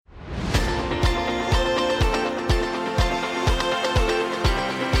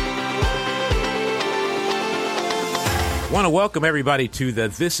want to welcome everybody to the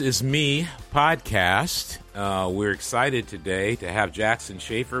This Is Me podcast. We're excited today to have Jackson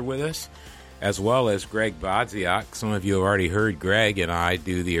Schaefer with us, as well as Greg Bodziak. Some of you have already heard Greg and I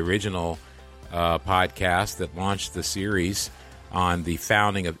do the original podcast that launched the series on the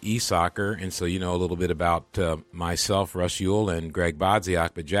founding of eSoccer, and so you know a little bit about myself, Russ Ewell, and Greg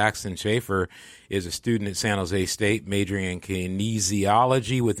Bodziak. But Jackson Schaefer is a student at San Jose State majoring in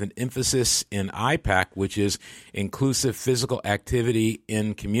kinesiology with an emphasis in IPAC, which is Inclusive Physical Activity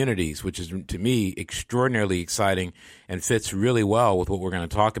in Communities, which is, to me, extraordinarily exciting and fits really well with what we're going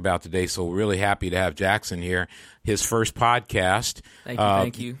to talk about today. So we're really happy to have Jackson here, his first podcast.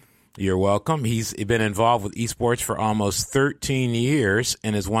 Thank you. You're welcome. He's been involved with esports for almost 13 years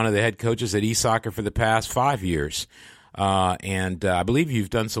and is one of the head coaches at eSoccer for the past 5 years. And I believe you've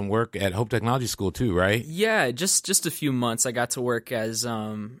done some work at Hope Technology School too, right? Yeah, just a few months. I got to work as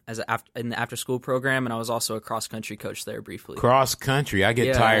in the after school program, and I was also a cross country coach there briefly. Cross country, I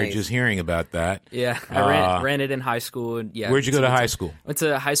get tired just hearing about that. Yeah, I ran it in high school. And where'd you go to high school? Went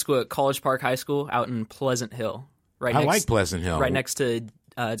to high school at College Park High School out in Pleasant Hill. I like Pleasant Hill, right next to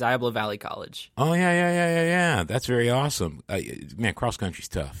Diablo Valley College. Oh yeah. That's very awesome. Man, cross country's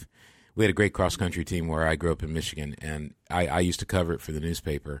tough. We had a great cross country team where I grew up in Michigan, and I used to cover it for the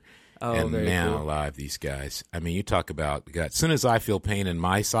newspaper. Oh, and very man, cool. alive, these guys. I mean, you talk about as soon as I feel pain in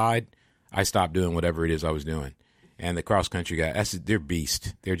my side, I stop doing whatever it is I was doing. And the cross country guys, they're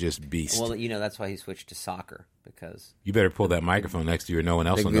beast. They're just beast. Well, you know, that's why he switched to soccer, because you better pull that microphone next to you, or no one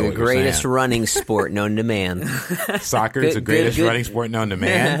else will know what the greatest you're running sport known to man. Soccer is the greatest running sport known to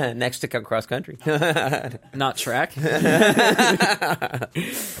man. Next to cross country. Not track.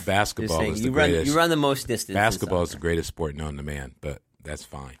 Basketball is the greatest. You run the most distance. Basketball is the greatest sport known to man, but that's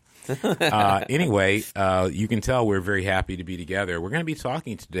fine. Anyway, you can tell we're very happy to be together. We're going to be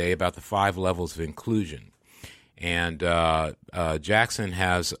talking today about the 5 levels of inclusion. And Jackson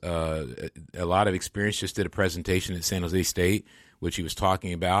has a lot of experience. Just did a presentation at San Jose State, which he was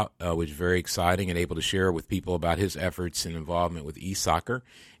talking about, which is very exciting, and able to share with people about his efforts and involvement with eSoccer.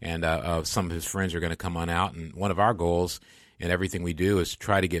 And some of his friends are going to come on out. And one of our goals in everything we do is to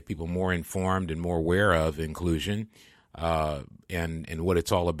try to get people more informed and more aware of inclusion and what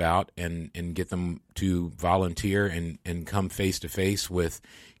it's all about, and get them to volunteer and come face-to-face with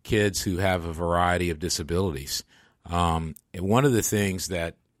kids who have a variety of disabilities. And one of the things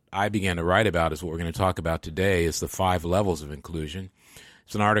that I began to write about is what we're going to talk about today is the 5 levels of inclusion.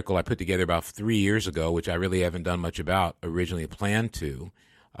 It's an article I put together about 3 years ago, which I really haven't done much about, originally planned to.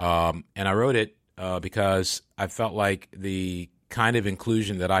 And I wrote it because I felt like the kind of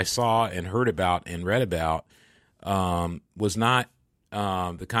inclusion that I saw and heard about and read about was not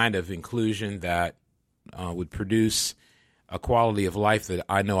the kind of inclusion that would produce a quality of life that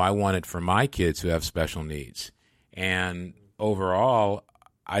I know I wanted for my kids who have special needs. And overall,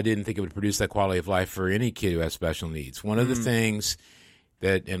 I didn't think it would produce that quality of life for any kid who has special needs. One of the things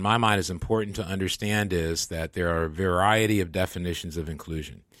that, in my mind, is important to understand is that there are a variety of definitions of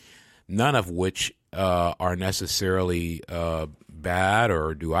inclusion, none of which are necessarily bad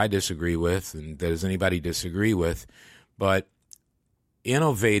or do I disagree with, and does anybody disagree with, but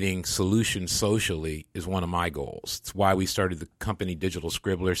innovating solutions socially is one of my goals. It's why we started the company Digital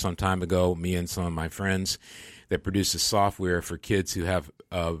Scribbler some time ago, me and some of my friends, that produces software for kids who have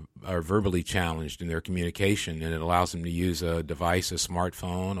are verbally challenged in their communication, and it allows them to use a device, a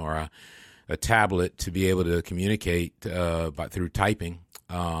smartphone or a tablet, to be able to communicate through typing,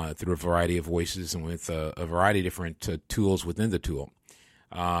 through a variety of voices and with a variety of different tools within the tool.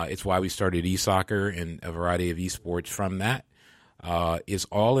 It's why we started eSoccer and a variety of esports from that. Is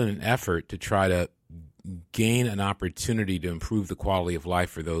all in an effort to try to gain an opportunity to improve the quality of life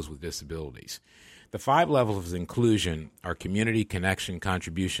for those with disabilities. The 5 levels of inclusion are community, connection,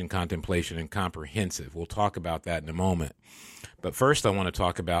 contribution, contemplation, and comprehensive. We'll talk about that in a moment. But first, I want to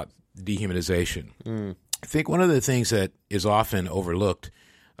talk about dehumanization. I think one of the things that is often overlooked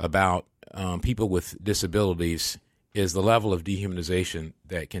about people with disabilities is the level of dehumanization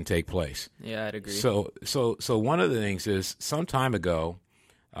that can take place. Yeah, I'd agree. So one of the things is, some time ago,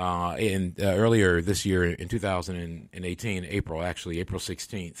 earlier this year in 2018, April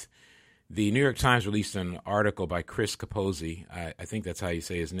 16th, the New York Times released an article by Chris Capozzi, I think that's how you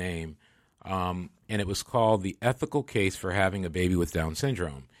say his name, and it was called "The Ethical Case for Having a Baby with Down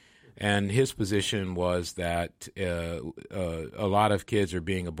Syndrome." And his position was that a lot of kids are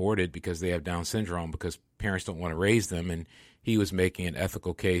being aborted because they have Down syndrome because parents don't want to raise them. And he was making an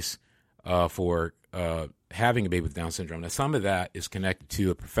ethical case for having a baby with Down syndrome. Now, some of that is connected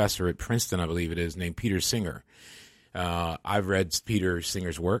to a professor at Princeton, I believe it is, named Peter Singer. I've read Peter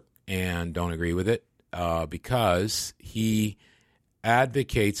Singer's work and don't agree with it. because he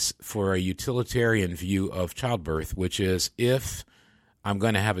advocates for a utilitarian view of childbirth, which is if I'm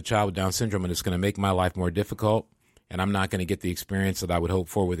going to have a child with Down syndrome and it's going to make my life more difficult and I'm not going to get the experience that I would hope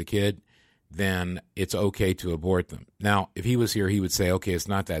for with a kid, then it's okay to abort them. Now, if he was here, he would say, okay, it's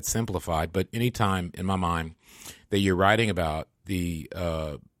not that simplified, but anytime in my mind that you're writing about the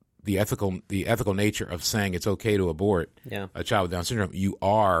ethical nature of saying it's okay to abort a child with Down syndrome, you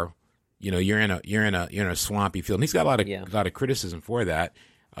are, you're in a swampy field. And he's got a lot of criticism for that,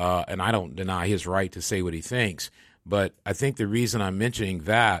 and I don't deny his right to say what he thinks. But I think the reason I'm mentioning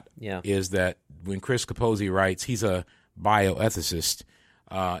that is that when Chris Capozzi writes, he's a bioethicist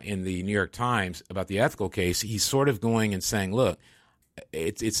in the New York Times about the ethical case. He's sort of going and saying, look,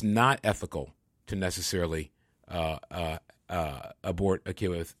 it's not ethical to necessarily abort a kid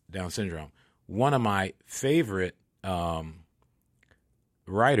with Down syndrome. One of my favorite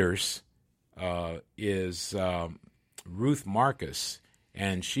writers is Ruth Marcus,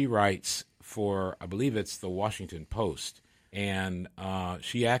 and she writes for, I believe it's the Washington Post, and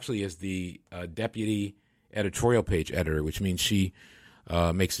she actually is the deputy editorial page editor, which means she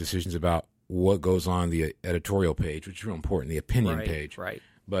makes decisions about what goes on the editorial page, which is real important, the opinion page. Right.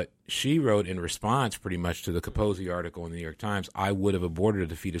 But she wrote in response pretty much to the Capozzi article in the New York Times, I would have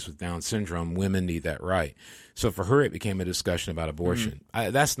aborted a fetus with Down syndrome. Women need that right. So for her, it became a discussion about abortion.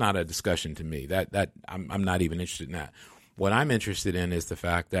 That's not a discussion to me. I'm not even interested in that. What I'm interested in is the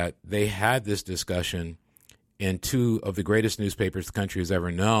fact that they had this discussion in two of the greatest newspapers the country has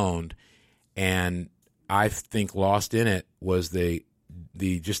ever known, and I think lost in it was the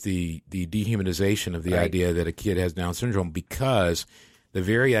dehumanization of the idea that a kid has Down syndrome, because the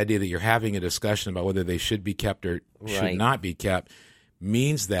very idea that you're having a discussion about whether they should be kept or should not be kept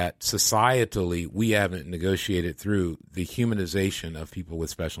means that societally we haven't negotiated through the humanization of people with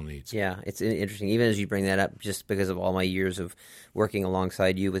special needs. Yeah, it's interesting. Even as you bring that up, just because of all my years of working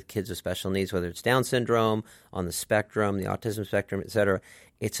alongside you with kids with special needs, whether it's Down syndrome, on the spectrum, the autism spectrum, et cetera,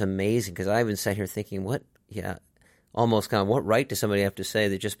 it's amazing because I've been sat here thinking, what right does somebody have to say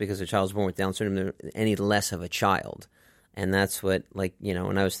that just because a child's born with Down syndrome, they're any less of a child? And that's what,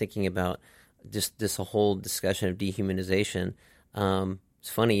 when I was thinking about just this whole discussion of dehumanization, it's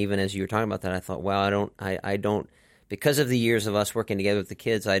funny, even as you were talking about that, I thought, wow, I don't, because of the years of us working together with the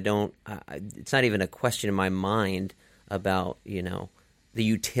kids, it's not even a question in my mind about, the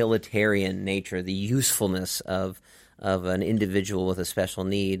utilitarian nature, the usefulness of an individual with a special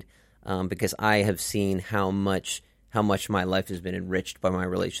need, because I have seen how much my life has been enriched by my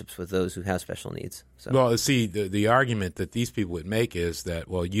relationships with those who have special needs. So. Well, see, the argument that these people would make is that,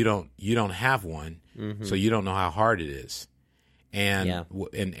 well, you don't have one, so you don't know how hard it is.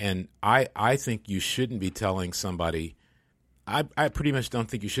 And I think you shouldn't be telling somebody. I pretty much don't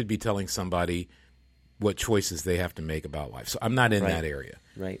think you should be telling somebody what choices they have to make about life. So I'm not in that area.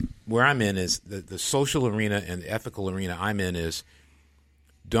 Right. Where I'm in is the social arena and the ethical arena I'm in is,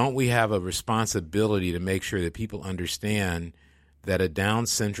 don't we have a responsibility to make sure that people understand that a Down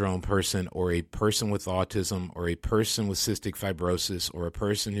syndrome person or a person with autism or a person with cystic fibrosis or a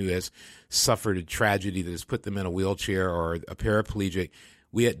person who has suffered a tragedy that has put them in a wheelchair or a paraplegic,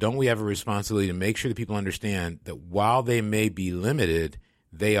 don't we have a responsibility to make sure that people understand that while they may be limited,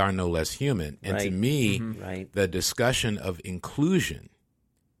 they are no less human. And to me, the discussion of inclusion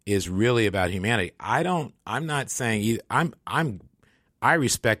is really about humanity. I'm not saying either, I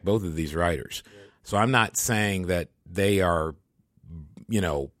respect both of these writers. So I'm not saying that they are,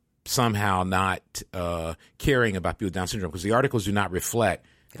 somehow not caring about people with Down syndrome, because the articles do not reflect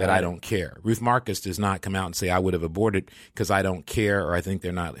that I don't care. Ruth Marcus does not come out and say I would have aborted because I don't care or I think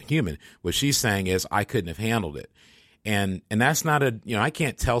they're not human. What she's saying is I couldn't have handled it. And that's not I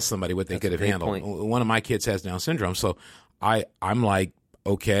can't tell somebody what they could have handled. Point. One of my kids has Down syndrome, so I'm like,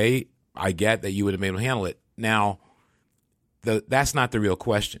 okay, I get that you would have been able to handle it. Now, that's not the real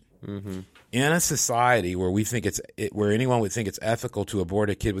question. Mm-hmm. In a society where we think where anyone would think it's ethical to abort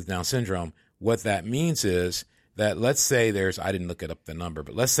a kid with Down syndrome, what that means is that let's say I didn't look up the number,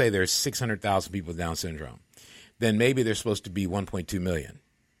 but let's say there's 600,000 people with Down syndrome. Then maybe there's supposed to be 1.2 million.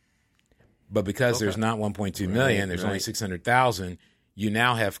 But because there's not 1.2 million, there's only 600,000, you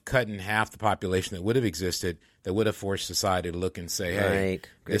now have cut in half the population that would have existed, that would have forced society to look and say, hey,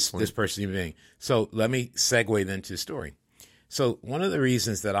 this person's a human being. So let me segue then to the story. So one of the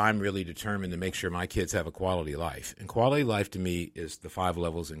reasons that I'm really determined to make sure my kids have a quality life, and quality life to me is the 5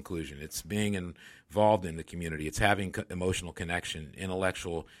 levels of inclusion. It's being involved in the community. It's having emotional connection,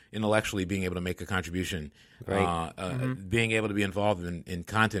 intellectually being able to make a contribution, Right. being able to be involved in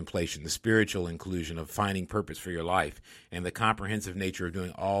contemplation, the spiritual inclusion of finding purpose for your life, and the comprehensive nature of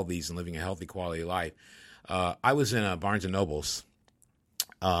doing all these and living a healthy quality life. I was in a Barnes & Noble's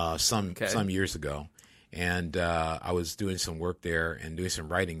some years ago. And I was doing some work there and doing some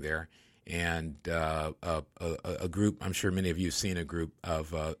writing there. And a group, I'm sure many of you have seen a group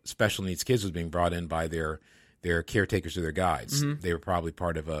of special needs kids was being brought in by their caretakers or their guides. Mm-hmm. They were probably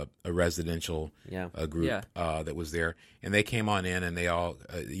part of a residential group that was there. And they came on in and they all,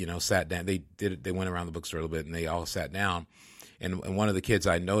 sat down. They went around the bookstore a little bit and they all sat down. And one of the kids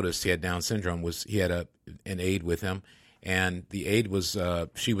I noticed, he had Down syndrome, he had an aide with him. And the aide was,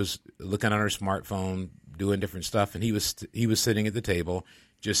 she was looking on her smartphone, doing different stuff, and he was sitting at the table,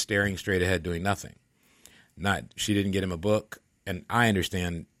 just staring straight ahead, doing nothing. She didn't get him a book, and I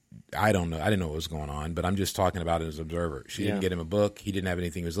understand. I don't know. I didn't know what was going on, but I'm just talking about it as an observer. She didn't get him a book. He didn't have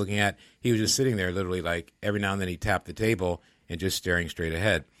anything he was looking at. He was just sitting there, literally, like every now and then he tapped the table and just staring straight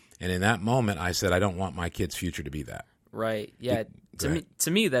ahead. And in that moment, I said, I don't want my kid's future to be that. Right. Yeah.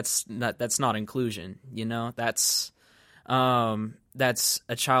 To me, that's not inclusion. That's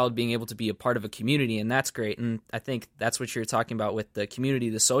a child being able to be a part of a community, and that's great. And I think that's what you're talking about with the community,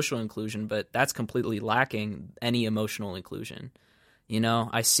 the social inclusion, but that's completely lacking any emotional inclusion.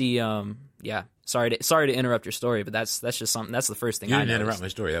 I see, sorry to interrupt your story, but that's just something, that's the first thing You I didn't noticed. interrupt my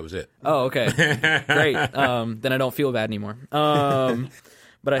story. That was it. Oh, okay. Great. Then I don't feel bad anymore.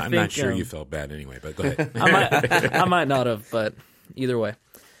 But I'm not sure you felt bad anyway, but go ahead. I might not have, but either way.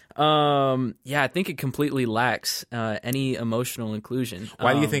 I think it completely lacks any emotional inclusion.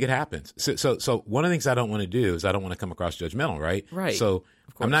 Why do you think it happens? So one of the things I don't want to do is I don't want to come across judgmental, right? Right. So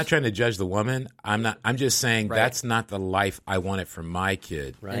I'm not trying to judge the woman. I'm just saying Right. that's not the life I wanted for my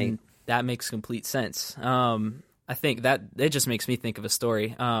kid. Right. And that makes complete sense. I think that it just makes me think of a story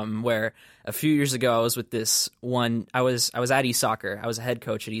where a few years ago I was with this one. I was at East Soccer. I was a head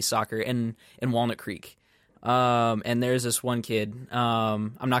coach at East Soccer in Walnut Creek. And there's this one kid.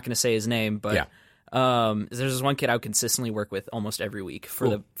 I'm not going to say his name, but there's this one kid I would consistently work with almost every week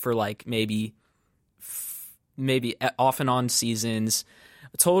for like maybe off and on seasons,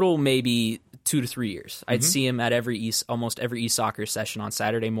 total maybe 2 to 3 years. I'd see him at almost every East Soccer session on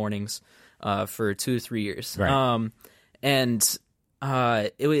Saturday mornings for 2 to 3 years. Right.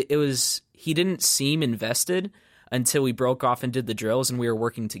 It was he didn't seem invested until we broke off and did the drills and we were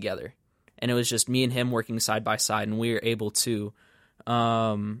working together. And it was just me and him working side by side, and we were able to,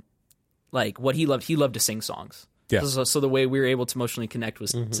 what he loved to sing songs. Yeah. So the way we were able to emotionally connect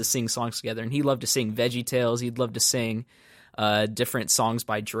was to sing songs together. And he loved to sing VeggieTales. He'd love to sing different songs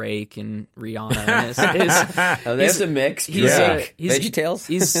by Drake and Rihanna. And There's a mix. VeggieTales.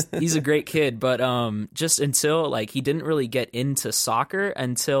 He's a great kid, but just until he didn't really get into soccer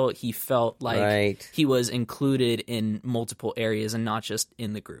until he felt like he was included in multiple areas and not just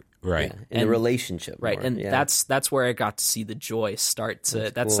in the group. Right. In the relationship. Right. More. And that's where I got to see the joy start to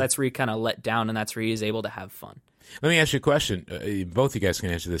that's where he kind of let down, and that's where he was able to have fun. Let me ask you a question. Both you guys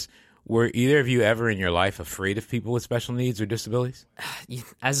can answer this. Were either of you ever in your life afraid of people with special needs or disabilities?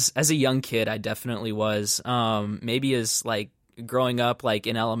 As a young kid, I definitely was. Maybe as growing up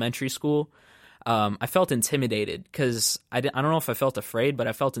in elementary school, I felt intimidated because I don't know if I felt afraid, but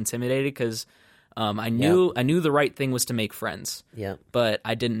I felt intimidated because I knew the right thing was to make friends. Yeah. But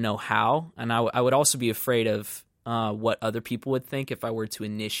I didn't know how, and I would also be afraid of what other people would think if I were to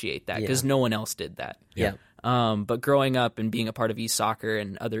initiate that because no one else did that. Yeah. But growing up and being a part of eSoccer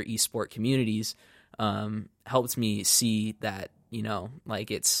and other eSport communities helped me see that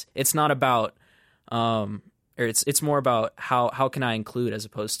it's not about or it's more about how can I include as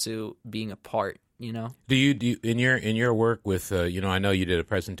opposed to being a part. Do you in your work with I know you did a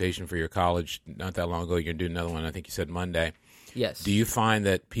presentation for your college not that long ago. You're gonna do another one. I think you said Monday. Yes. Do you find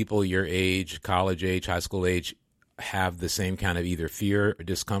that people your age, college age, high school age, have the same kind of either fear or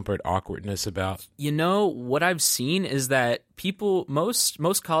discomfort, awkwardness about? What I've seen is that people, most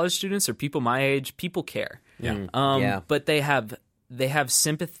college students or people my age, people care. Yeah. But they have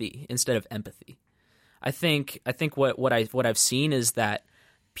sympathy instead of empathy. I think what I've seen is that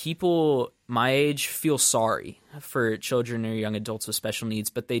people my age feel sorry for children or young adults with special needs,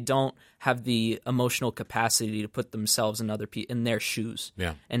 but they don't have the emotional capacity to put themselves in their shoes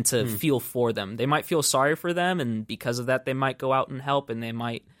and to feel for them. They might feel sorry for them, and because of that, they might go out and help, and they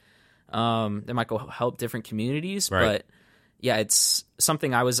might go help different communities. Right. But yeah, it's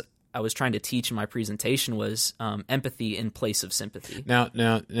something I was I was trying to teach in my presentation was empathy in place of sympathy. Now,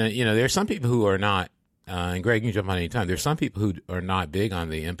 there's some people who are not, and Greg, you can jump on any time. There's some people who are not big on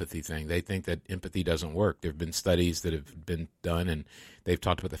the empathy thing. They think that empathy doesn't work. There have been studies that have been done, and they've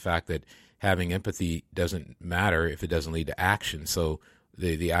talked about the fact that having empathy doesn't matter if it doesn't lead to action. So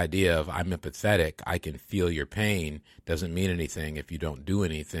the idea of I'm empathetic, I can feel your pain, doesn't mean anything if you don't do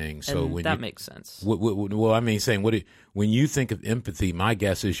anything. So And when that makes sense. well, I mean, saying when you think of empathy, my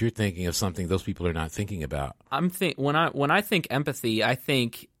guess is you're thinking of something those people are not thinking about. When I think empathy, I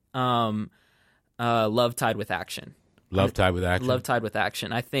think love tied with action. Love tied with action. Love tied with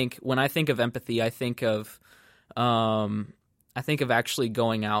action. I think when I think of empathy, I think of actually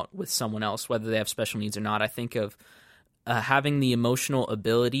going out with someone else, whether they have special needs or not. I think of having the emotional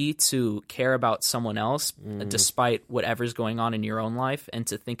ability to care about someone else despite whatever's going on in your own life, and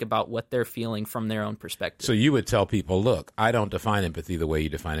to think about what they're feeling from their own perspective. So you would tell people, look, I don't define empathy the way you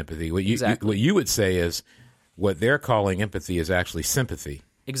define empathy. What you would say is what they're calling empathy is actually sympathy.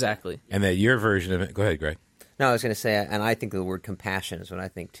 Exactly. And that your version of it – go ahead, Greg. No, I was going to say, and I think the word compassion is what I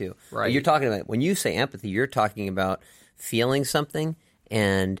think too. Right. You're talking about, when you say empathy, you're talking about feeling something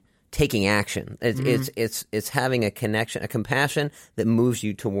and taking action. It's having a connection, a compassion that moves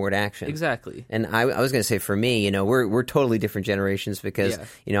you toward action. Exactly. And I was going to say, for me, we're totally different generations because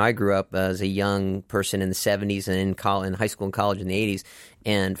I grew up as a young person in the 70s and in high school and college in the 80s.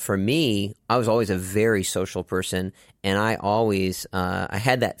 And for me, I was always a very social person, and I always I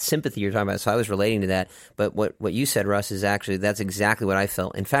had that sympathy you're talking about, so I was relating to that. But what you said, Russ, is actually that's exactly what I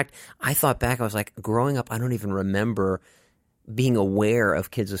felt. In fact, I thought back, I was like, growing up, I don't even remember being aware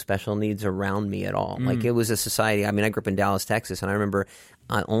of kids with special needs around me at all. Like, it was a society. I mean, I grew up in Dallas, Texas, and I remember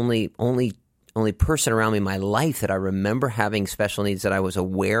only person around me in my life that I remember having special needs that I was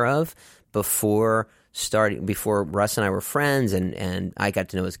aware of before Russ and I were friends, and I got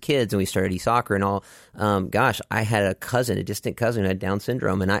to know his kids, and we started e-soccer and all. I had a distant cousin who had Down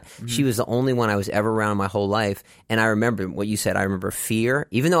syndrome, and she was the only one I was ever around my whole life. And I remember what you said. I remember fear.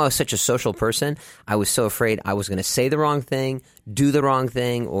 Even though I was such a social person, I was so afraid I was going to say the wrong thing, do the wrong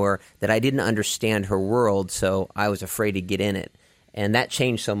thing, or that I didn't understand her world, so I was afraid to get in it. And that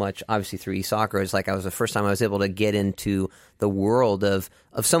changed so much, obviously, through e-soccer. It's like I was the first time I was able to get into the world of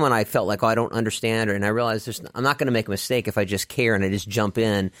someone I felt like, I don't understand her. And I realized I'm not going to make a mistake if I just care and I just jump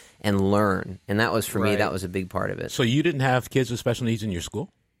in and learn. And that was, for me, that was a big part of it. So you didn't have kids with special needs in your school?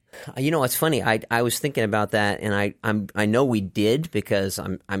 It's funny. I was thinking about that, and I know we did, because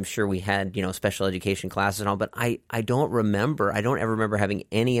I'm sure we had special education classes and all. But I don't remember. I don't ever remember having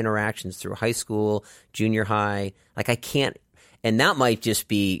any interactions through high school, junior high. Like, I can't. And that might just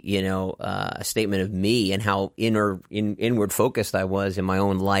be, a statement of me and how inward focused I was in my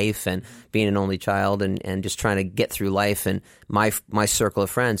own life, and being an only child, and just trying to get through life and my circle of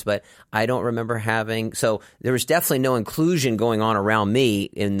friends. But I don't remember having – so there was definitely no inclusion going on around me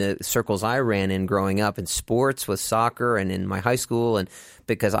in the circles I ran in growing up, in sports with soccer and in my high school, and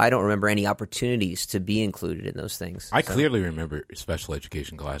because I don't remember any opportunities to be included in those things. I clearly remember special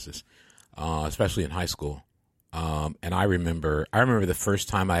education classes, especially in high school. And I remember the first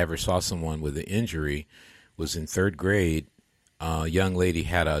time I ever saw someone with an injury was in third grade. A young lady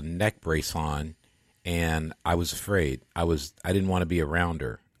had a neck brace on, and I was afraid. I didn't want to be around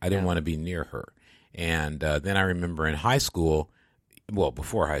her. I didn't want to be near her. And then I remember in high school,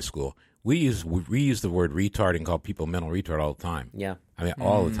 before high school, we used the word retard and called people mental retard all the time. Yeah, I mean,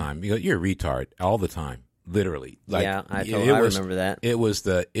 all the time. You're a retard all the time. Literally. Like, I remember that. It was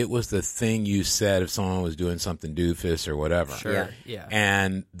the thing you said if someone was doing something doofus or whatever. Sure. Yeah.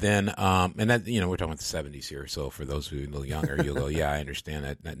 And then and that, we're talking about the 70s here, so for those who are a little younger, you'll go, yeah, I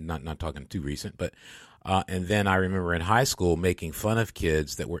understand that. Not talking too recent, but and then I remember in high school making fun of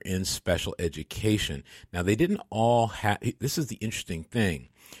kids that were in special education. Now, they didn't all have – this is the interesting thing.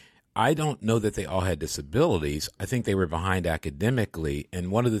 I don't know that they all had disabilities. I think they were behind academically.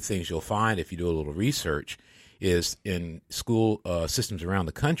 And one of the things you'll find if you do a little research is in school systems around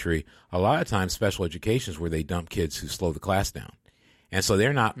the country, a lot of times special education is where they dump kids who slow the class down. And so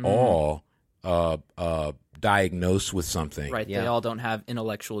they're not all diagnosed with something. Right. Yeah. They all don't have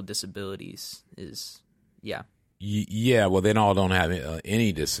intellectual disabilities Yeah, well, they all don't have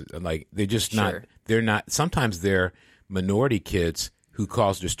any like they're just not. Sure. They're not. Sometimes they're minority kids who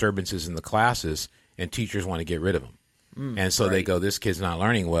cause disturbances in the classes, and teachers want to get rid of them. And so they go, this kid's not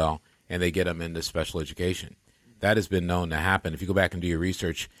learning well, and they get them into special education. That has been known to happen. If you go back and do your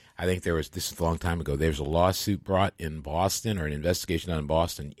research, I think this is a long time ago, there was a lawsuit brought in Boston, or an investigation done in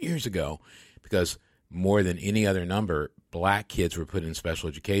Boston years ago, because more than any other number, black kids were put in special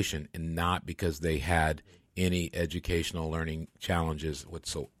education, and not because they had any educational learning challenges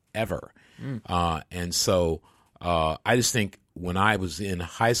ever. And so I just think when I was in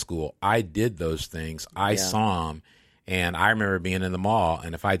high school, I did those things. I saw them, and I remember being in the mall,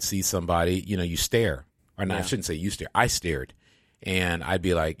 and if I'd see somebody, you stare. Or no, I shouldn't say you stare. I stared. And I'd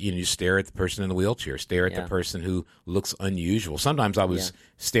be like, you stare at the person in the wheelchair, stare at the person who looks unusual. Sometimes I was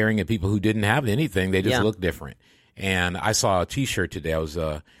staring at people who didn't have anything. They just looked different. And I saw a T-shirt today. I was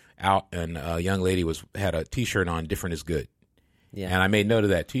out, and a young lady had a T-shirt on, "Different is Good." Yeah. And I made note of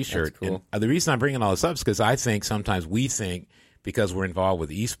that T-shirt. That's cool. And the reason I'm bringing all this up is because I think sometimes we think, because we're involved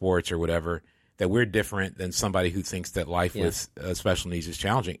with esports or whatever, that we're different than somebody who thinks that life with special needs is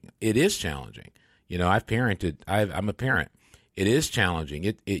challenging. It is challenging. I've parented. I'm a parent. It is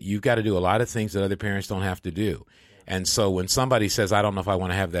challenging. You've got to do a lot of things that other parents don't have to do. And so when somebody says, "I don't know if I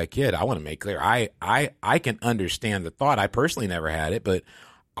want to have that kid," I want to make clear, I can understand the thought. I personally never had it, but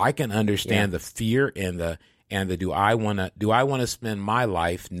I can understand the fear and the do I want to spend my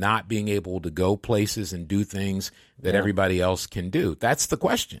life not being able to go places and do things that everybody else can do? That's the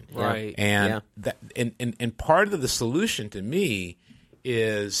question. Right. And and part of the solution to me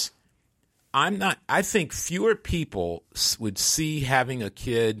is I think fewer people would see having a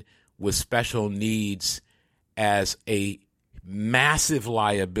kid with special needs as a massive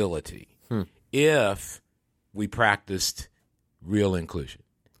liability if we practiced real inclusion.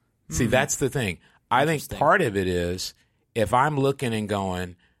 See, that's the thing. I think part of it is if I'm looking and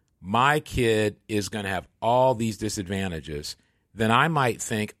going, my kid is going to have all these disadvantages, then I might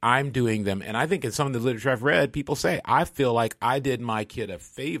think I'm doing them. And I think in some of the literature I've read, people say, I feel like I did my kid a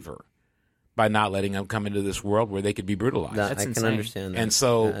favor by not letting them come into this world where they could be brutalized. That's I insane. can understand that. And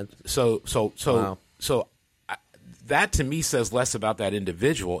so that to me says less about that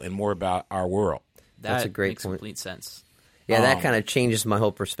individual and more about our world. That's a great makes point. complete sense. Yeah, that kind of changes my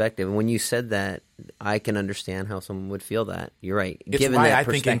whole perspective. And when you said that, I can understand how someone would feel that. You're right. It's Given why that I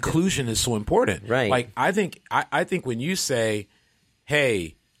think inclusion is so important. Right. Like I think when you say,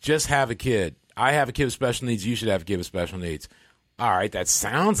 "Hey, just have a kid. I have a kid with special needs. You should have a kid with special needs." All right, that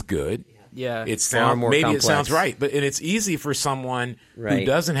sounds good. Yeah. It Far sounds more maybe complex. it sounds right, and it's easy for someone who Right.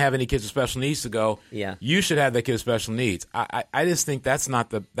 doesn't have any kids with special needs to go, Yeah. "You should have that kid with special needs." I just think that's not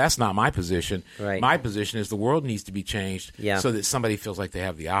my position. Right. My position is the world needs to be changed so that somebody feels like they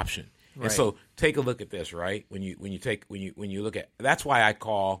have the option. Right. And so take a look at this, right? When you look at, that's why I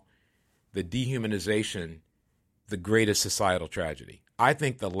call the dehumanization the greatest societal tragedy. I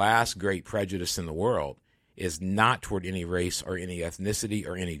think the last great prejudice in the world is not toward any race or any ethnicity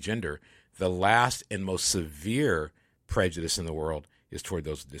or any gender. The last and most severe prejudice in the world is toward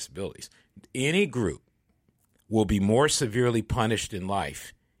those with disabilities. Any group will be more severely punished in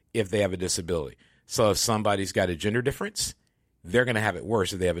life if they have a disability. So if somebody's got a gender difference, they're going to have it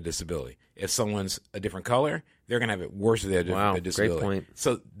worse if they have a disability. If someone's a different color, they're going to have it worse if they have a disability. Great point.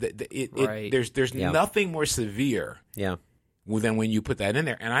 So there's nothing more severe than when you put that in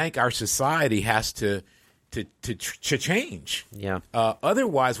there. And I think our society has to change. Yeah.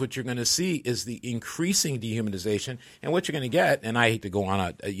 Otherwise, what you're going to see is the increasing dehumanization, and what you're going to get. And I hate to go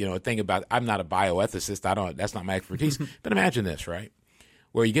on a thing about. I'm not a bioethicist. That's not my expertise. But imagine this, right?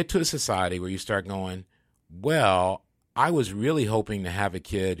 Where you get to a society where you start going, well, I was really hoping to have a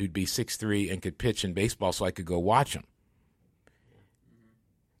kid who'd be 6'3" and could pitch in baseball, so I could go watch him.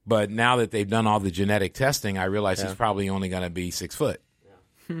 But now that they've done all the genetic testing, I realize he's probably only going to be 6 foot.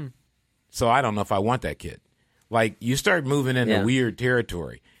 Yeah. So I don't know if I want that kid. Like, you start moving into weird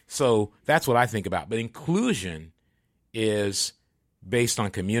territory. So that's what I think about. But inclusion is based on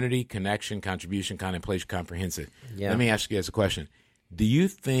community, connection, contribution, contemplation, comprehensive. Yeah. Let me ask you guys a question. Do you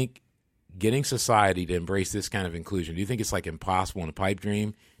think getting society to embrace this kind of inclusion, do you think it's like impossible in a pipe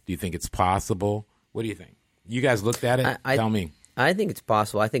dream? Do you think it's possible? What do you think? You guys looked at it? Tell me. I think it's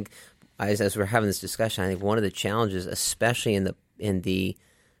possible. I think as we're having this discussion, I think one of the challenges, especially in the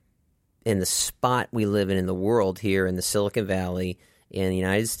spot we live in the world here in the Silicon Valley in the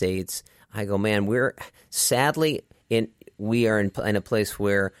United States, I go, man, we are in a place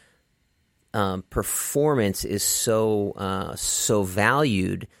where performance is so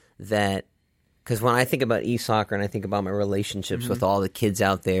valued that, because when I think about e-soccer and I think about my relationships with all the kids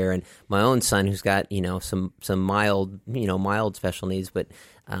out there and my own son who's got some mild special needs, but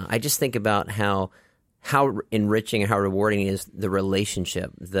I just think about how enriching and how rewarding is the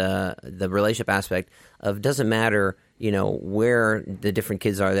relationship, the relationship aspect of, doesn't matter where the different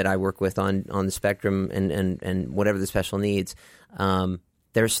kids are that I work with on the spectrum and whatever the special needs.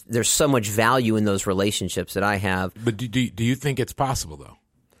 There's so much value in those relationships that I have. But do you think it's possible though?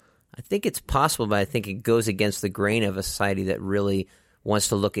 I think it's possible, but I think it goes against the grain of a society that really wants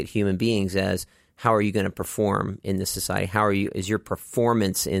to look at human beings as how are you going to perform in this society? Is your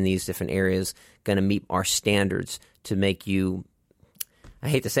performance in these different areas going to meet our standards to make you, I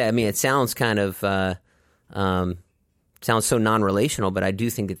hate to say it, I mean, it sounds kind of, sounds so non-relational, but I do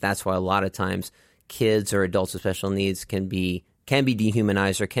think that that's why a lot of times kids or adults with special needs can be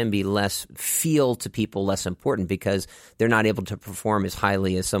dehumanized or can be feel to people less important because they're not able to perform as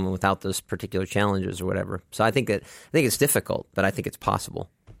highly as someone without those particular challenges or whatever. So I think it's difficult, but I think it's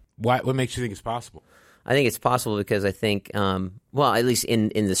possible. What makes you think it's possible? I think it's possible because I think, at least in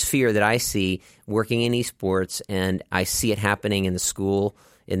the sphere that I see working in esports, and I see it happening in the schools,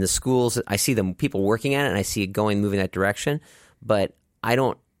 I see people working at it, and I see it moving that direction. But I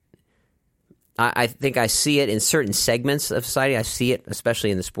think I see it in certain segments of society. I see it,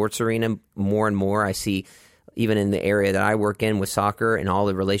 especially in the sports arena, more and more. I see even in the area that I work in with soccer and all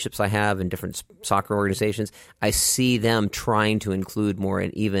the relationships I have in different soccer organizations, I see them trying to include more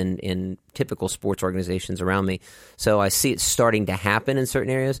even in typical sports organizations around me. So I see it starting to happen in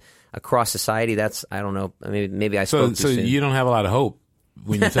certain areas across society. I don't know. Maybe I spoke too soon. So you don't have a lot of hope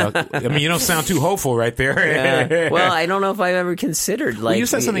when you talk. I mean, you don't sound too hopeful right there. Yeah. Well, I don't know if I've ever considered. Well, you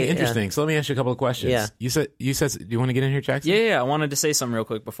said something interesting, so let me ask you a couple of questions. Yeah. You said. Do you want to get in here, Jackson? Yeah. I wanted to say something real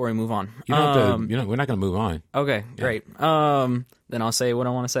quick before we move on. You don't have to, we're not going to move on. Okay, great. Then I'll say what I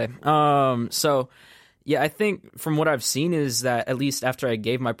want to say. So, yeah, I think from what I've seen is that at least after I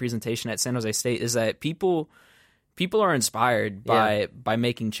gave my presentation at San Jose State, is that people are inspired by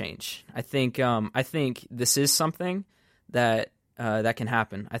making change. I think this is something that can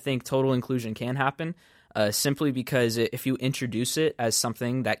happen. I think total inclusion can happen simply because if you introduce it as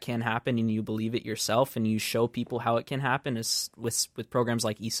something that can happen and you believe it yourself and you show people how it can happen with programs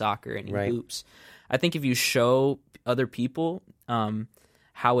like eSoccer and eHoops. I think if you show other people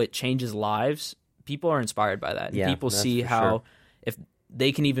how it changes lives, people are inspired by that. Yeah, people see how if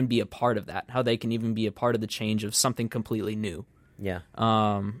they can even be a part of that, how they can even be a part of the change of something completely new. Yeah.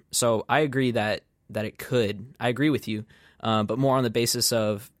 So I agree that it could. I agree with you. But more on the basis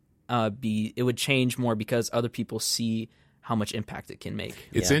of it would change more because other people see how much impact it can make.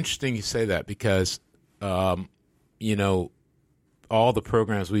 It's interesting you say that because, all the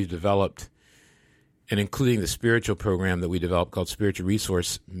programs we've developed, and including the spiritual program that we developed called Spiritual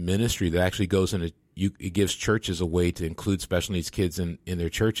Resource Ministry that actually goes into it gives churches a way to include special needs kids in their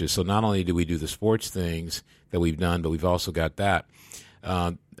churches. So not only do we do the sports things that we've done, but we've also got that.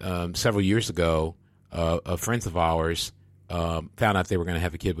 Several years ago, friends of ours found out they were going to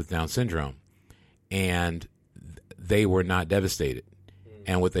have a kid with Down syndrome, and they were not devastated.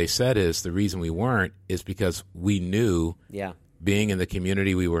 And what they said is the reason we weren't is because we knew, being in the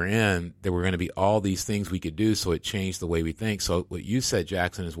community we were in, there were going to be all these things we could do, so it changed the way we think. So what you said,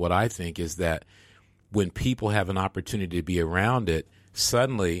 Jackson, is what I think is that when people have an opportunity to be around it,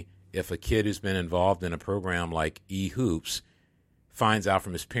 suddenly if a kid who's been involved in a program like eHoops finds out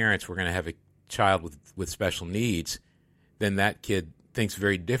from his parents we're going to have a child with special needs, then that kid thinks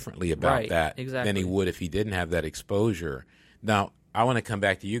very differently about that than he would if he didn't have that exposure. Now, I want to come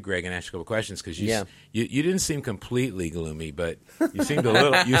back to you, Greg, and ask you a couple questions because you didn't seem completely gloomy, but you seemed a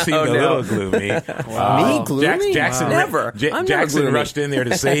little little gloomy. Me gloomy? Jackson never. Jackson rushed in there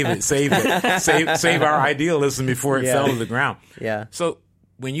to save our idealism before it fell to the ground. Yeah. So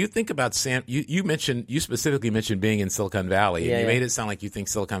when you think about Sam, you specifically mentioned being in Silicon Valley, and you made it sound like you think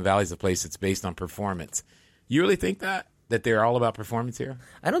Silicon Valley is a place that's based on performance. You really think that they're all about performance here?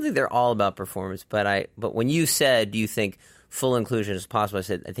 I don't think they're all about performance, but when you said, do you think full inclusion is possible, I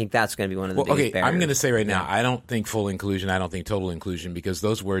said, I think that's going to be one of the biggest barriers. I'm going to say right now, I don't think full inclusion, I don't think total inclusion, because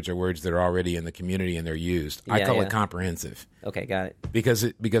those words are words that are already in the community and they're used. I call it comprehensive. Okay, got it. Because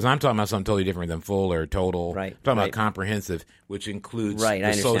I'm talking about something totally different than full or total. Right. I'm talking about comprehensive, which includes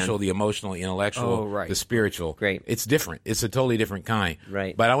the social, the emotional, the intellectual, the spiritual. Great. It's different. It's a totally different kind.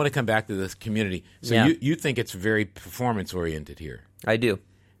 Right. But I want to come back to this community. So you think it's very performance-oriented here? I do.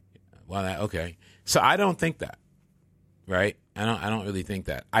 Well, okay. So I don't think that. Right? I don't really think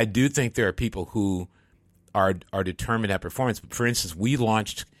that. I do think there are people who are determined at performance. For instance, we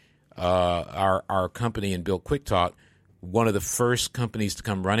launched our company and built Quick Talk. One of the first companies to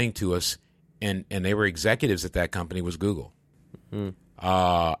come running to us, and they were executives at that company, was Google. And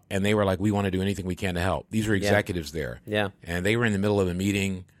they were like, we want to do anything we can to help. These were executives there. Yeah. And they were in the middle of a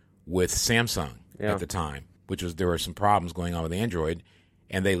meeting with Samsung at the time, there were some problems going on with Android,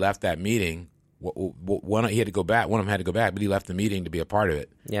 and they left that meeting. One of them had to go back, but he left the meeting to be a part of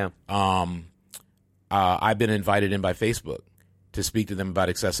it. Yeah. I've been invited in by Facebook to speak to them about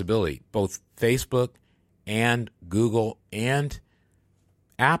accessibility. Both Facebook and Google and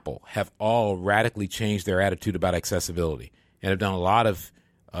Apple have all radically changed their attitude about accessibility and have done a lot of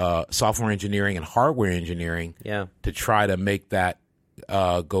software engineering and hardware engineering to try to make that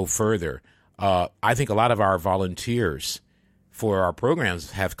go further. I think a lot of our volunteers for our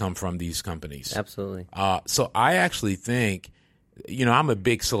programs have come from these companies. Absolutely. So I actually think, I'm a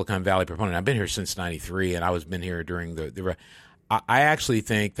big Silicon Valley proponent. I've been here since '93, and I was been here during the. I actually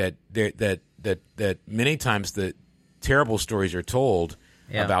think that that many times the terrible stories are told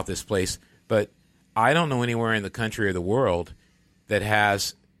about this place, but I don't know anywhere in the country or the world that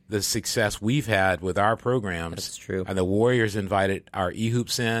has the success we've had with our programs. That's true. And the Warriors invited our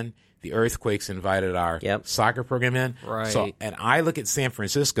eHoops in. The Earthquakes invited our soccer program in. Right. So, and I look at San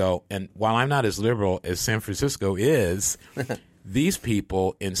Francisco, and while I'm not as liberal as San Francisco is, these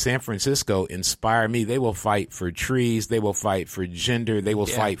people in San Francisco inspire me. They will fight for trees. They will fight for gender. They will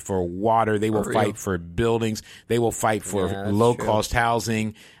fight for water. They will fight for buildings. They will fight for low-cost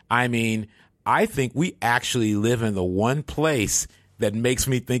housing. I mean, I think we actually live in the one place that makes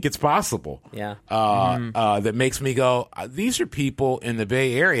me think it's possible. That makes me go, these are people in the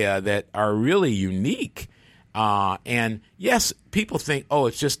Bay Area that are really unique. And yes, people think,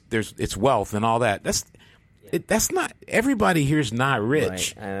 it's just it's wealth and all that. That's not, everybody here is not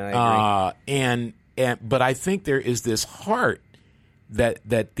rich. Right. I agree. But I think there is this heart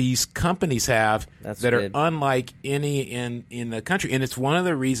that these companies have that are unlike any in the country. And it's one of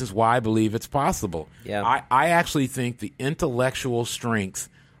the reasons why I believe it's possible. Yeah. I actually think the intellectual strength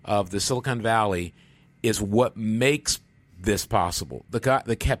of the Silicon Valley is what makes this possible.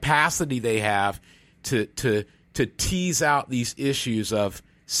 The capacity they have to tease out these issues of,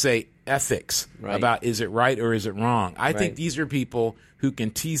 say, ethics about is it right or is it wrong. I think these are people who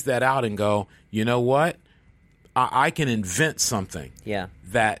can tease that out and go, you know what? I can invent something.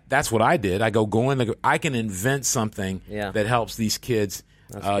 That's what I did. I can invent something that helps these kids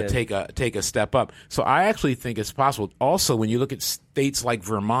take a step up. So I actually think it's possible. Also, when you look at states like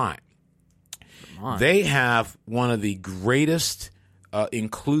Vermont, they have one of the greatest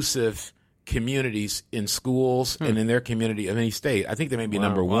inclusive communities in schools and in their community of any state. I think they may be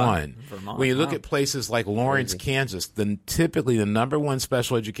number one. Vermont, when you look at places like Lawrence, Kansas, typically the number one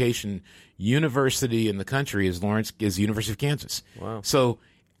special education university in the country is University of Kansas. Wow. So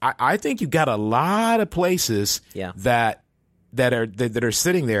I think you've got a lot of places that are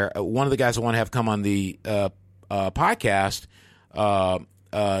sitting there. One of the guys I want to have come on the podcast,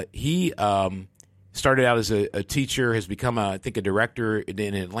 he started out as a teacher, has become I think a director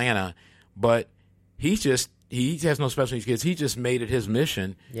in Atlanta. But he has no special needs kids. He just made it his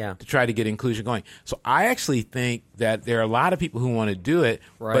mission to try to get inclusion going. So I actually think that there are a lot of people who want to do it,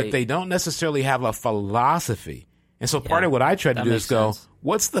 but they don't necessarily have a philosophy. And so part of what I try to do is go,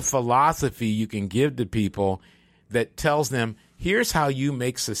 what's the philosophy you can give to people that tells them, here's how you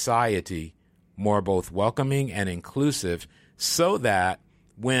make society more both welcoming and inclusive, so that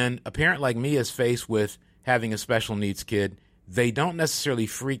when a parent like me is faced with having a special needs kid, they don't necessarily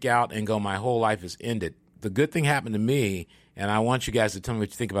freak out and go, my whole life is ended. The good thing happened to me, and I want you guys to tell me what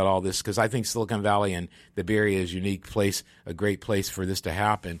you think about all this, because I think Silicon Valley and the Bay Area is a unique place, a great place for this to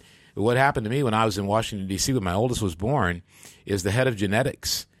happen. What happened to me when I was in Washington, D.C., when my oldest was born, is the head of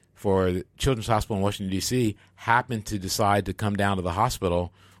genetics for the Children's Hospital in Washington, D.C., happened to decide to come down to the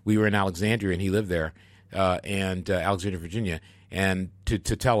hospital. We were in Alexandria, and he lived there, Alexandria, Virginia, and to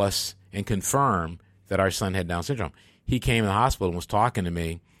tell us and confirm that our son had Down syndrome. He came in the hospital and was talking to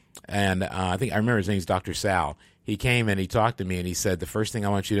me, and I remember his name is Dr. Sal. He came and he talked to me, and he said, the first thing I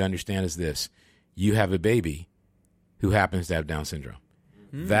want you to understand is this: you have a baby who happens to have Down syndrome.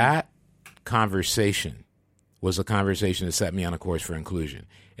 Mm. That conversation was a conversation that set me on a course for inclusion.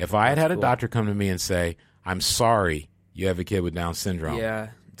 If I had a doctor come to me and say, I'm sorry you have a kid with Down syndrome. Yeah,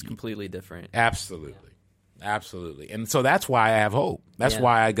 it's completely different. Absolutely. Absolutely. And so that's why I have hope. That's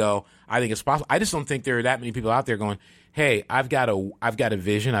why I go, I think it's possible. I just don't think there are that many people out there going, hey, I've got a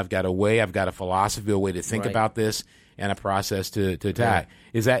vision, I've got a way, I've got a philosophy, a way to think about this, and a process to attack.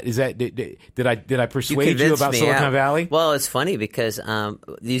 Did I persuade you about Silicon Valley? Well, it's funny because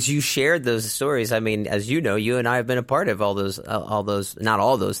as you shared those stories, I mean, as you know, you and I have been a part of all those, not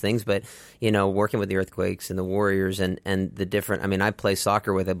all those things, but working with the Earthquakes and the Warriors and the different. I mean, I play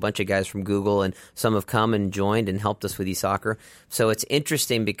soccer with a bunch of guys from Google, and some have come and joined and helped us with eSoccer. So it's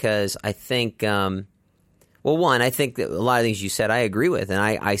interesting because I think. Well, one, I think that a lot of things you said I agree with, and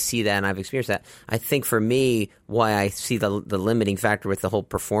I see that and I've experienced that. I think for me, why I see the limiting factor with the whole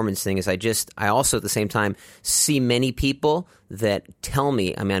performance thing is I also at the same time see many people that tell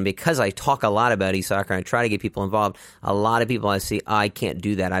me, I mean, because I talk a lot about eSoccer and I try to get people involved, a lot of people I see, I can't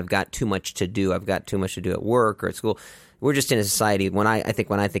do that. I've got too much to do. I've got too much to do at work or at school. we're just in a society. When I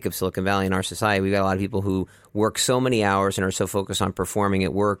think of Silicon Valley in our society, we've got a lot of people who work so many hours and are so focused on performing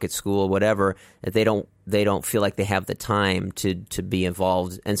at work, at school, whatever, that they don't feel like they have the time to be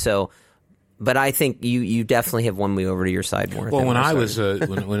involved. And so, but I think you definitely have won me over to your side more. Well, when I was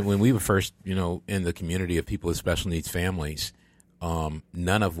when we were first, in the community of people with special needs families,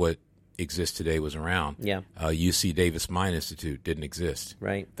 none of what exists today was around. Yeah. UC Davis Mind Institute didn't exist.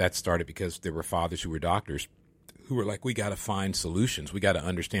 Right. That started because there were fathers who were doctors who were like, we got to find solutions. We got to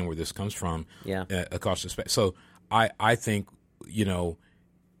understand where this comes from. Yeah. Across the spectrum. So I think,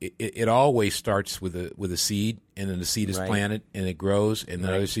 it always starts with a seed, and then the seed is planted and it grows, and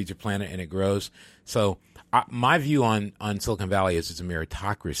then other seeds are planted and it grows. So my view on Silicon Valley is it's a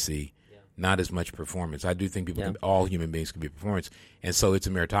meritocracy, not as much performance. I do think all human beings can be performance, and so it's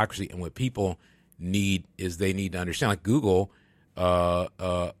a meritocracy. And what people need is they need to understand, like Google.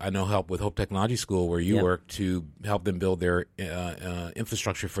 I know help with Hope Technology School, where you work, to help them build their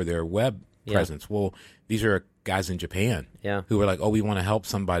infrastructure for their web presence. Well, these are guys in Japan who are like, oh, we want to help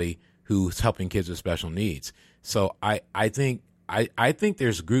somebody who's helping kids with special needs. So I think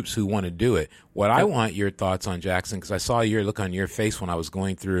there's groups who want to do it. What I want your thoughts on, Jackson, because I saw your look on your face when I was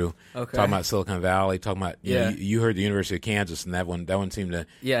going through talking about Silicon Valley, talking about you heard the University of Kansas, and that one seemed to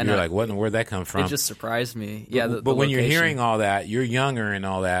you're like, what in the world did that come from? It just surprised me. Yeah, but when you're hearing all that, you're younger and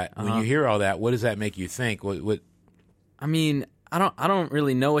all that. When you hear all that, what does that make you think? What? I mean, I don't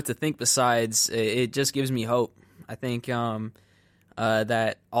really know what to think besides it just gives me hope. I think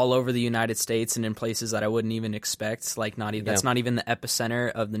that all over the United States and in places that I wouldn't even expect, like that's not even the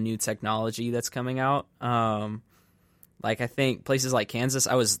epicenter of the new technology that's coming out. Like I think places like Kansas,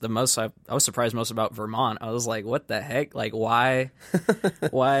 I was surprised most about Vermont. I was like, what the heck? Like why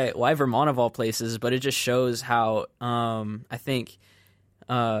Vermont of all places? But it just shows how I think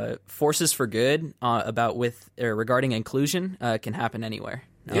forces for good regarding inclusion can happen anywhere.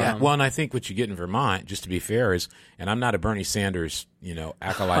 Yeah, well, and I think what you get in Vermont, just to be fair, is, and I'm not a Bernie Sanders,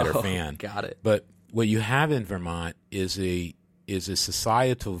 acolyte or fan. Got it. But what you have in Vermont is a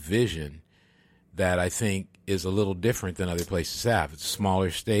societal vision that I think is a little different than other places have. It's a smaller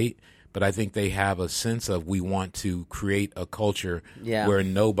state, but I think they have a sense of, we want to create a culture where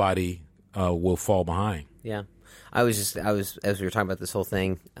nobody will fall behind. Yeah. I was as we were talking about this whole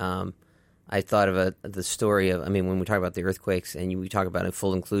thing, I thought of the story of, when we talk about the earthquakes and we talk about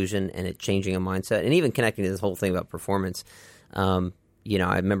full inclusion and it changing a mindset, and even connecting to this whole thing about performance. I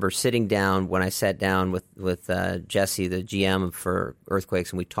remember sitting down when I sat down with Jesse, the GM for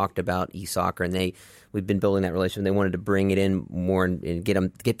Earthquakes, and we talked about e-soccer, and we'd been building that relationship. They wanted to bring it in more and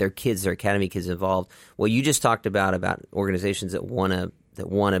get their kids, their academy kids involved. Well, you just talked about organizations that want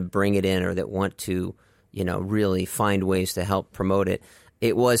to bring it in, or that want to really find ways to help promote it.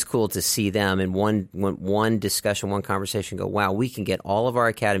 It was cool to see them in one discussion, one conversation go, wow, we can get all of our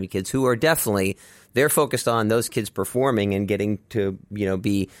academy kids who are definitely, they're focused on those kids performing and getting to,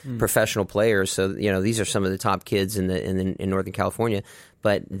 be professional players. So, these are some of the top kids in Northern California.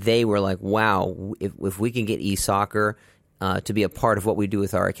 But they were like, wow, if we can get e-soccer to be a part of what we do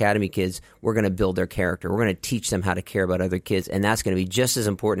with our academy kids, we're going to build their character. We're going to teach them how to care about other kids, and that's going to be just as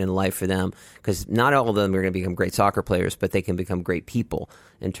important in life for them, because not all of them are going to become great soccer players, but they can become great people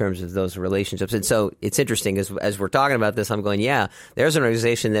in terms of those relationships. And so it's interesting, as we're talking about this, I'm going, there's an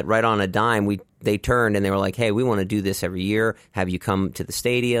organization that right on a dime, they turned and they were like, hey, we want to do this every year, have you come to the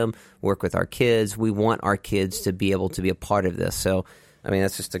stadium, work with our kids. We want our kids to be able to be a part of this. So,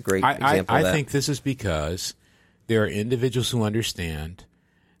 that's just a great example of that. I think this is because there are individuals who understand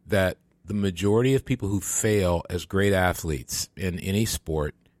that the majority of people who fail as great athletes in any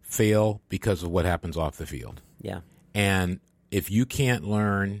sport fail because of what happens off the field. Yeah. And if you can't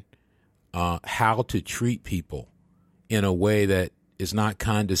learn how to treat people in a way that is not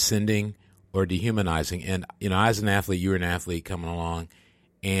condescending or dehumanizing, and, as an athlete, you're an athlete coming along,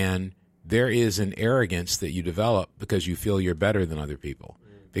 and there is an arrogance that you develop because you feel you're better than other people,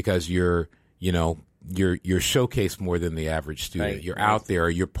 because you're showcased more than the average student. Right, you're out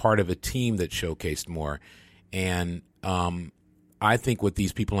there. You're part of a team that's showcased more. And I think what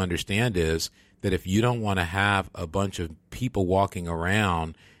these people understand is that if you don't want to have a bunch of people walking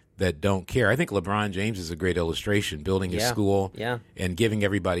around that don't care. I think LeBron James is a great illustration, building his school and giving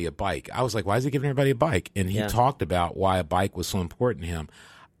everybody a bike. I was like, why is he giving everybody a bike? And he talked about why a bike was so important to him.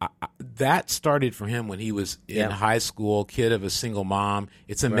 That started for him when he was in high school, kid of a single mom.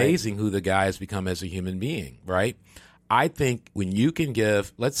 It's amazing who the guy has become as a human being, right? I think when you can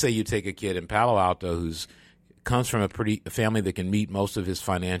give, let's say you take a kid in Palo Alto who's comes from a family that can meet most of his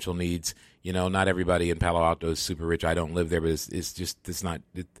financial needs. Not everybody in Palo Alto is super rich. I don't live there, but it's not.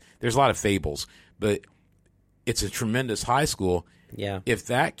 There's a lot of fables, but it's a tremendous high school. Yeah. If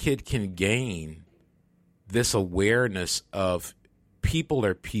that kid can gain this awareness of people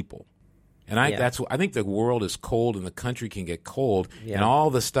are people, and I think the world is cold and the country can get cold, and all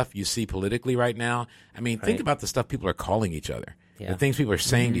the stuff you see politically right now. I mean, think about the stuff people are calling each other, the things people are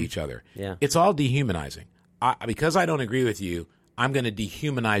saying to each other. Yeah. It's all dehumanizing. Because I don't agree with you, I'm going to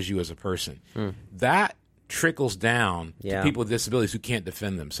dehumanize you as a person. That trickles down to people with disabilities who can't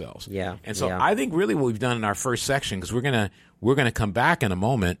defend themselves. Yeah. And so I think really what we've done in our first section, because we're gonna come back in a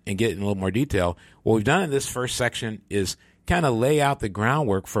moment and get in a little more detail. What we've done in this first section is kind of lay out the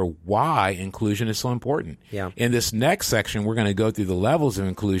groundwork for why inclusion is so important. Yeah. In this next section, we're going to go through the levels of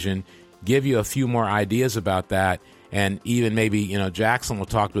inclusion, give you a few more ideas about that, and even maybe Jackson will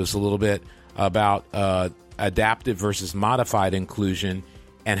talk to us a little bit about adaptive versus modified inclusion,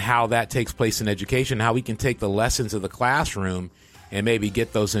 and how that takes place in education, how we can take the lessons of the classroom and maybe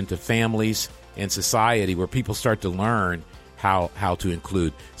get those into families and society where people start to learn how to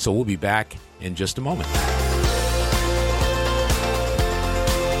include. So we'll be back in just a moment.